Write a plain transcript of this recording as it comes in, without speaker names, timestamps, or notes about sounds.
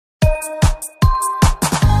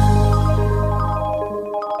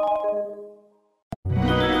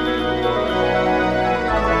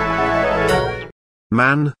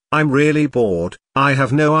Man, I'm really bored. I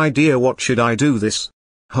have no idea what should I do this.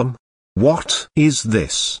 What is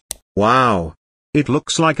this? Wow. It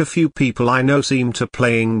looks like a few people I know seem to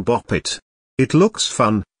playing Bop It. It looks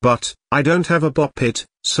fun, but I don't have a Bop It,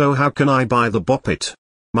 so how can I buy the Bop It?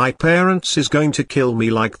 My parents is going to kill me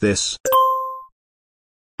like this.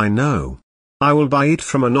 I know. I will buy it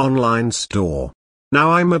from an online store.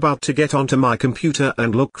 Now I'm about to get onto my computer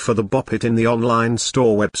and look for the Bop It in the online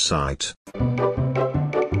store website.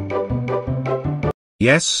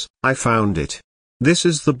 Yes, I found it. This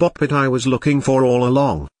is the Bop It I was looking for all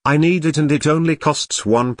along. I need it and it only costs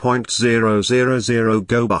 1.000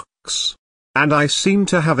 Go bucks. And I seem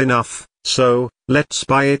to have enough, so, let's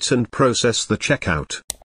buy it and process the checkout.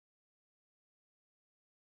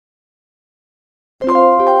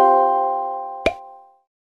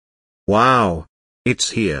 Wow. It's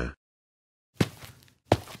here.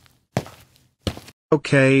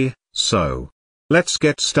 Okay, so, let's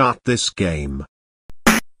get start this game.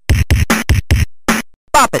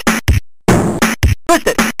 Bop it. Twist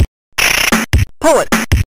it. Pull it.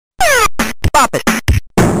 Bop it.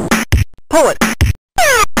 Pull it.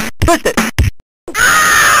 Twist it.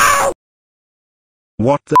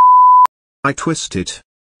 What the I twist it.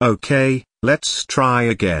 Okay, let's try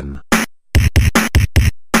again.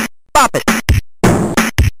 Bop it.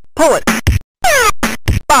 Pull it.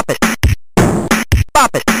 Bop it.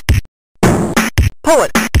 Bop it. Pull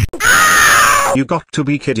it. You got to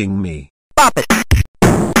be kidding me. Bop it.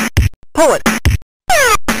 Pull it.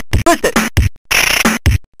 Twist it.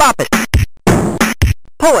 Bop it.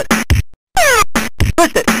 Pull it.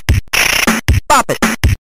 Twist it. Bop it.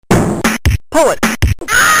 Pull it.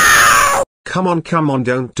 Come on,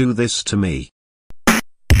 don't do this to me.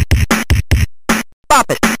 Bop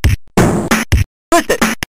it. Twist it.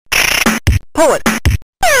 Pull it.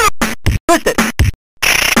 Twist it.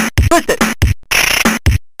 Twist it.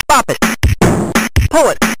 Bop it. Pull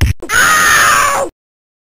it.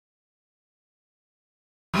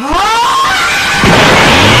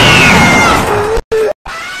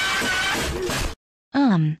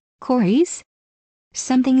 Corey's?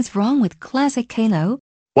 Something's wrong with Classic Caillou.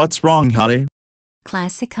 What's wrong, honey?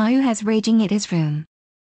 Classic Caillou has raging at his room.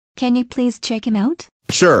 Can you please check him out?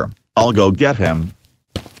 Sure, I'll go get him.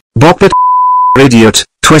 Bop it, idiot.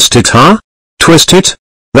 Twist it, huh? Twist it?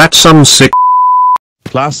 That's some sick.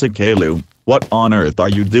 Classic Caillou, what on earth are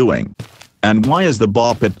you doing? And why is the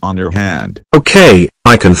Bop It on your hand? Okay,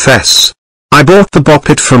 I confess. I bought the Bop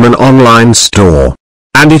It from an online store.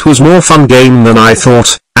 And it was more fun game than I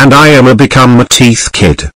thought, and I am a become a teeth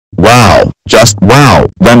kid. Wow, just wow.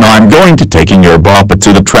 Then I'm going to taking your Bop It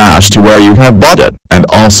to the trash to where you have bought it. And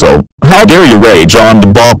also, how dare you rage on the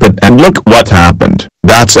Bop It, and look what happened.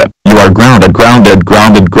 That's it. You are grounded for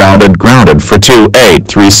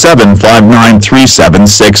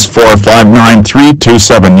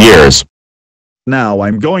 283759376459327 years. Now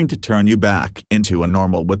I'm going to turn you back into a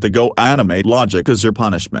normal with the Go Animate logic as your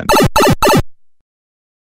punishment.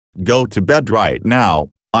 Go to bed right now.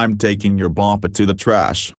 I'm taking your Bop It to the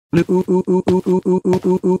trash.